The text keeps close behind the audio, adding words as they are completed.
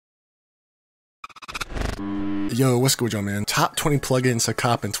Yo, what's good, y'all, man? Top 20 plugins to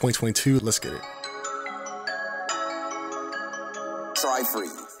cop in 2022. Let's get it.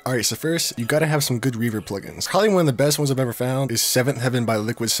 TRIFREEZE. Alright, so first, you gotta have some good reverb plugins. Probably one of the best ones I've ever found is Seventh Heaven by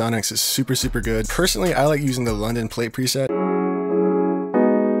Liquid Sonics. It's super good. Personally, I like using the London plate preset.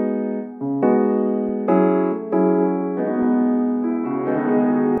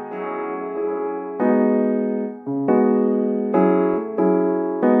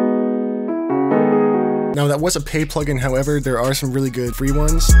 Now, that was a paid plugin, however, there are some really good free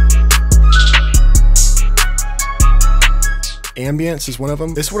ones. Ambience is one of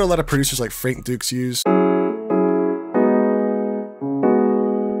them. This is what a lot of producers like Frank Dukes use.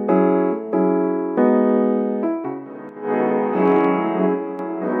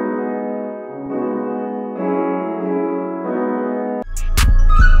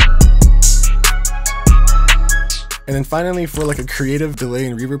 And then finally, for like a creative delay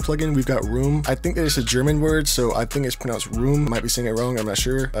and reverb plugin, we've got Raum. I think that it's a German word, so I think it's pronounced Raum. I might be saying it wrong, I'm not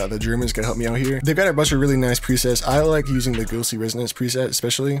sure. The Germans can help me out here. They've got a bunch of really nice presets. I like using the ghostly resonance preset,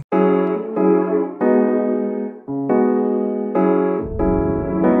 especially.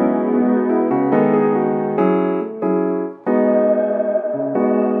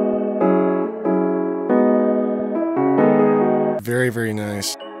 Very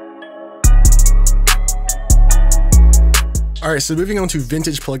nice. Alright, so moving on to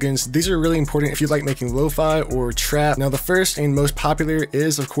vintage plugins. These are really important if you like making lo-fi or trap. Now, the first and most popular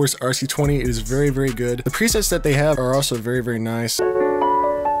is, of course, RC20. It is very good. The presets that they have are also very nice.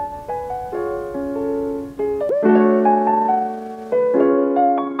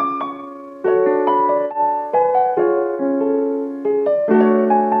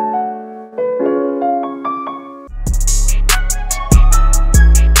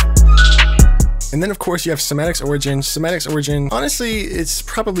 And then, of course, you have Cymatics Origin. Cymatics Origin, honestly, it's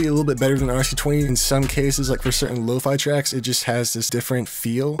probably a little bit better than RC20 in some cases. Like for certain lo-fi tracks, it just has this different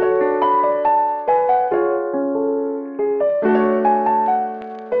feel.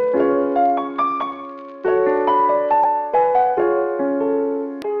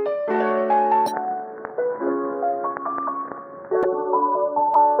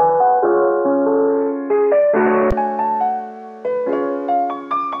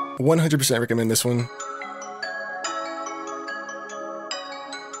 I 100% recommend this one.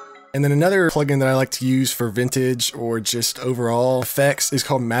 And then another plugin that I like to use for vintage or just overall effects is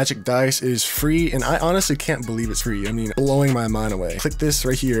called Magic Dice. It is free, and I honestly can't believe it's free. I mean, blowing my mind away. Click this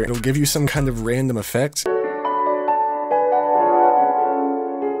right here. It'll give you some kind of random effect.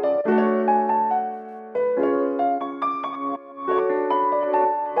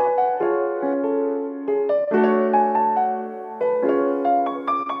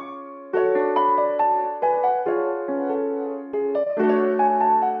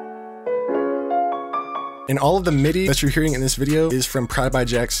 And all of the MIDI that you're hearing in this video is from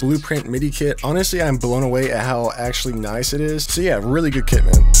ProdbyJack's Blueprint MIDI kit. Honestly, I'm blown away at how actually nice it is. So yeah, really good kit,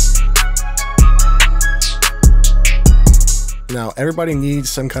 man. Now, everybody needs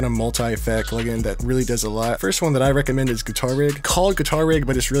some kind of multi-effect plugin that really does a lot. First one that I recommend is Guitar Rig. Called Guitar Rig,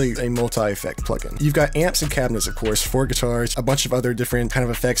 but it's really a multi-effect plugin. You've got amps and cabinets, of course, for guitars, a bunch of other different kind of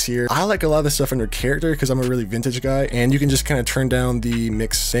effects here. I like a lot of the stuff under character because I'm a really vintage guy, and you can just kind of turn down the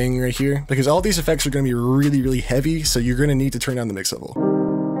mix thing right here because all these effects are going to be really heavy, so you're going to need to turn down the mix level.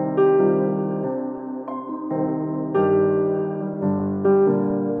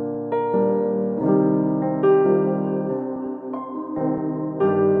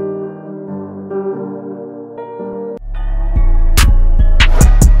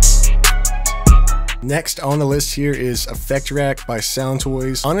 Next on the list here is Effectrix by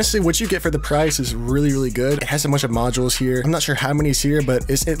Soundtoys. Honestly, what you get for the price is really good. It has a bunch of modules here. I'm not sure how many's here, but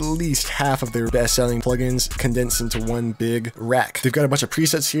it's at least half of their best-selling plugins condensed into one big rack. They've got a bunch of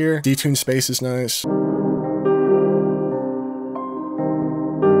presets here. Detune space is nice.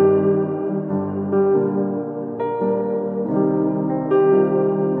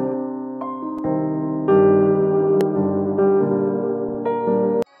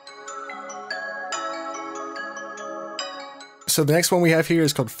 So the next one we have here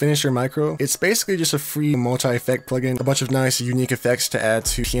is called Finisher Micro. It's basically just a free multi-effect plugin, a bunch of nice unique effects to add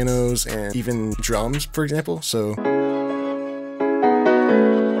to pianos and even drums, for example. So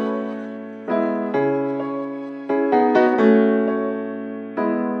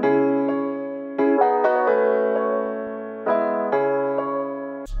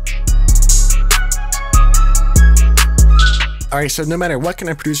Alright, so no matter what kind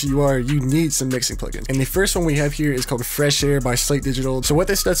of producer you are, you need some mixing plugins. And the first one we have here is called Fresh Air by Slate Digital. So what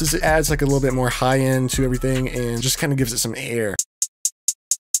this does is it adds like a little bit more high end to everything and just kind of gives it some air.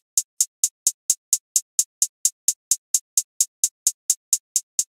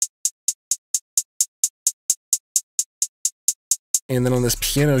 And then on this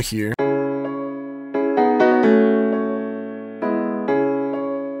piano here,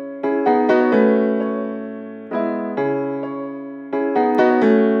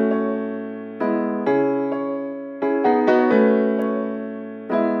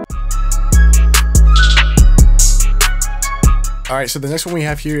 Alright, so the next one we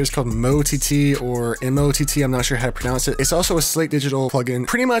have here is called MOTT or MOTT, I'm not sure how to pronounce it. It's also a Slate Digital plugin.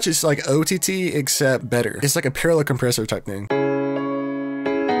 Pretty much it's like OTT except better. It's like a parallel compressor type thing.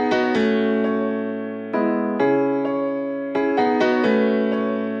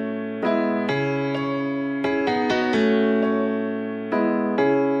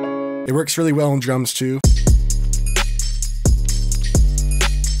 It works really well on drums too.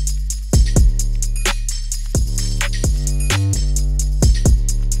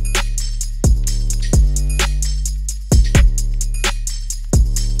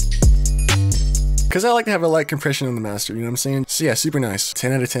 Because I like to have a light compression on the master, you know what I'm saying? So yeah, super nice.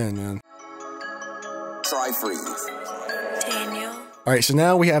 10 out of 10, man. TRIFREEZE. Alright, so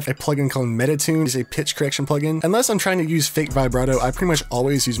now we have a plugin called Metatune. It's a pitch correction plugin. Unless I'm trying to use fake vibrato, I pretty much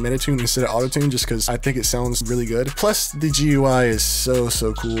always use Metatune instead of Autotune just because I think it sounds really good. Plus, the GUI is so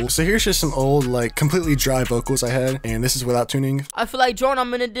cool. So here's just some old, like, completely dry vocals I had, and this is without tuning. I feel like Jordan,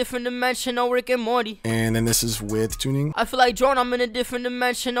 I'm in a different dimension, no Rick and Morty. And then this is with tuning. I feel like Jordan, I'm in a different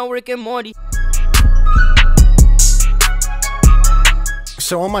dimension, no Rick and Morty.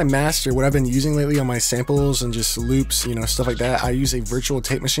 So on my master, what I've been using lately on my samples and just loops, you know, stuff like that, I use a virtual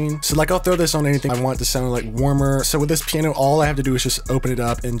tape machine. So like I'll throw this on anything I want to sound like warmer. So with this piano, all I have to do is just open it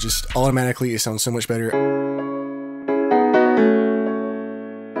up and just automatically it sounds so much better.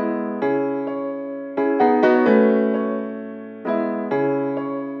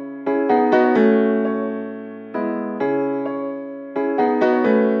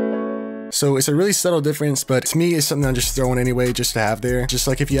 So it's a really subtle difference, but to me it's something I just throw in anyway just to have there. Just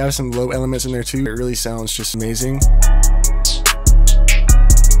like if you have some low elements in there too, it really sounds just amazing.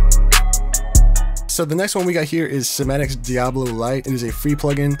 So the next one we got here is Cymatics Diablo Lite. It is a free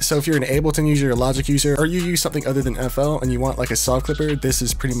plugin. So if you're an Ableton user or Logic user, or you use something other than FL and you want like a saw clipper, this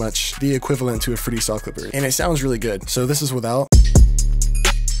is pretty much the equivalent to a free saw clipper. And it sounds really good. So this is without.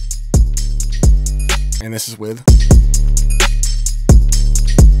 And this is with.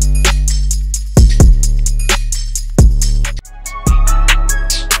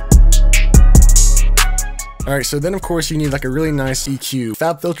 Alright, so then of course you need like a really nice EQ.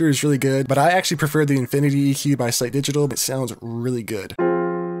 FabFilter is really good, but I actually prefer the Infinity EQ by Slate Digital. It sounds really good.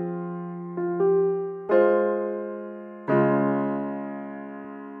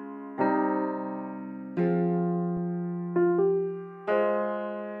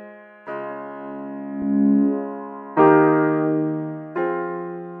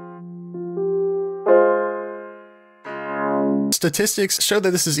 Statistics show that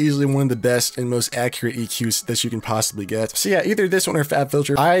this is easily one of the best and most accurate EQs that you can possibly get. So yeah, either this one or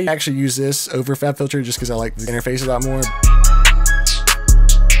FabFilter. I actually use this over FabFilter just because I like the interface a lot more.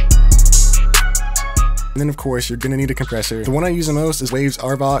 And then of course you're gonna need a compressor. The one I use the most is Waves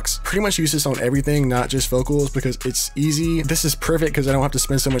R-Vox. Pretty much use this on everything, not just vocals, because it's easy. This is perfect because I don't have to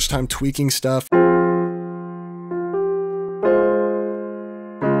spend so much time tweaking stuff.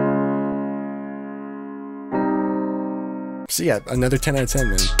 So yeah, another 10 out of 10,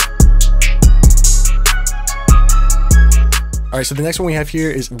 man. Alright, so the next one we have here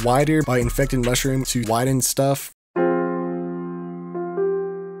is Wider by Infected Mushroom to widen stuff.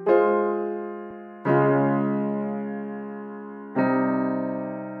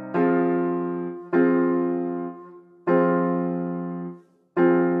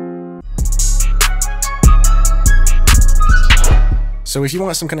 So if you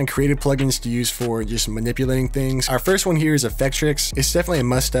want some kind of creative plugins to use for just manipulating things, our first one here is Effectrix. It's definitely a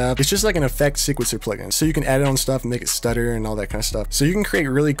must-have. It's just like an effect sequencer plugin. So you can add it on stuff and make it stutter and all that kind of stuff. So you can create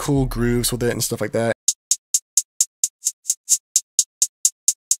really cool grooves with it and stuff like that.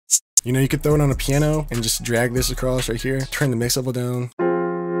 You know, you could throw it on a piano and just drag this across right here, turn the mix level down.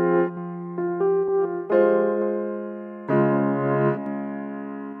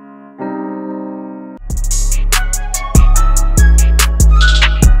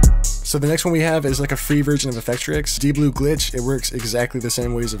 So the next one we have is like a free version of Effectrix, 𝕊𝕌𝔹𝕆. It works exactly the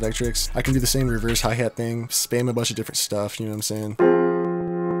same way as Effectrix. I can do the same reverse hi-hat thing, spam a bunch of different stuff, you know what I'm saying?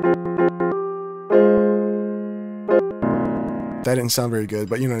 That didn't sound very good,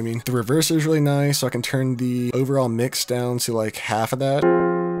 but you know what I mean. The reverser is really nice, so I can turn the overall mix down to like half of that.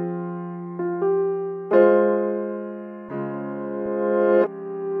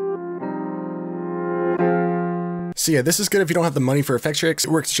 So yeah, this is good if you don't have the money for Effectrix.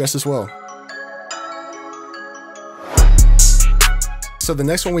 It works just as well. So the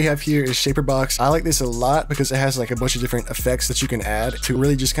next one we have here is Shaperbox. I like this a lot because it has like a bunch of different effects that you can add to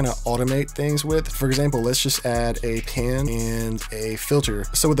really just kind of automate things with. For example, let's just add a pan and a filter.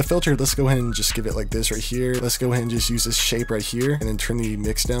 So with the filter, let's go ahead and just give it like this right here. Let's go ahead and just use this shape right here and then turn the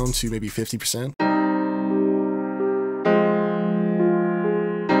mix down to maybe 50%.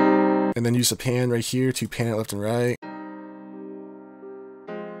 And then use a pan right here to pan it left and right.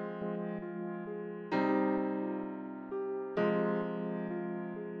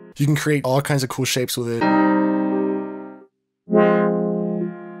 You can create all kinds of cool shapes with it.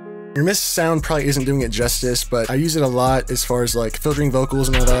 Your mist sound probably isn't doing it justice, but I use it a lot as far as like filtering vocals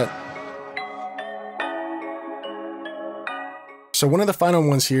and all that. So one of the final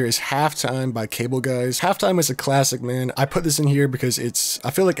ones here is Halftime by Cable Guys. Halftime is a classic, man. I put this in here because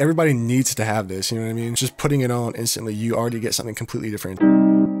I feel like everybody needs to have this, you know what I mean? Just putting it on instantly, you already get something completely different.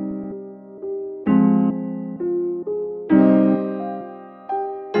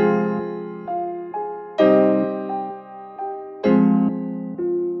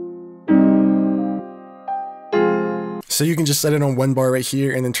 So you can just set it on one bar right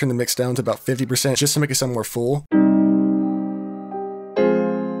here and then turn the mix down to about 50% just to make it sound more full.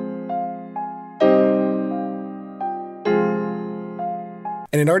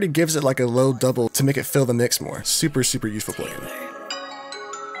 And it already gives it like a low double to make it fill the mix more. Super, super useful plugin.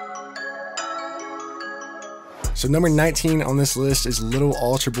 So number 19 on this list is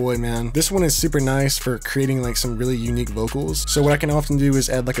𝕊𝕌𝔹𝕊𝕅, man. This one is super nice for creating like some really unique vocals. So what I can often do is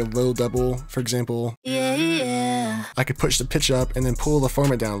add like a low double, for example. I could push the pitch up and then pull the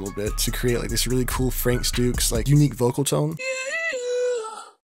format down a little bit to create like this really cool Frank Stukes like unique vocal tone.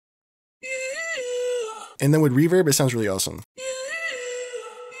 And then with reverb, it sounds really awesome.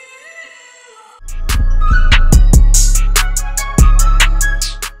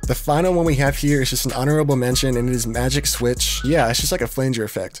 The final one we have here is just an honorable mention, and it is Magic Switch. Yeah, it's just like a flanger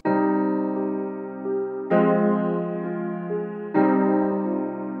effect.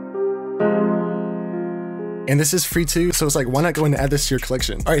 And this is free too, so it's like, why not go and add this to your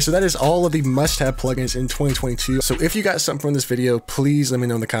collection? All right, so that is all of the must-have plugins in 2022. So if you got something from this video, please let me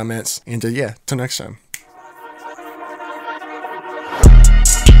know in the comments. And yeah, till next time.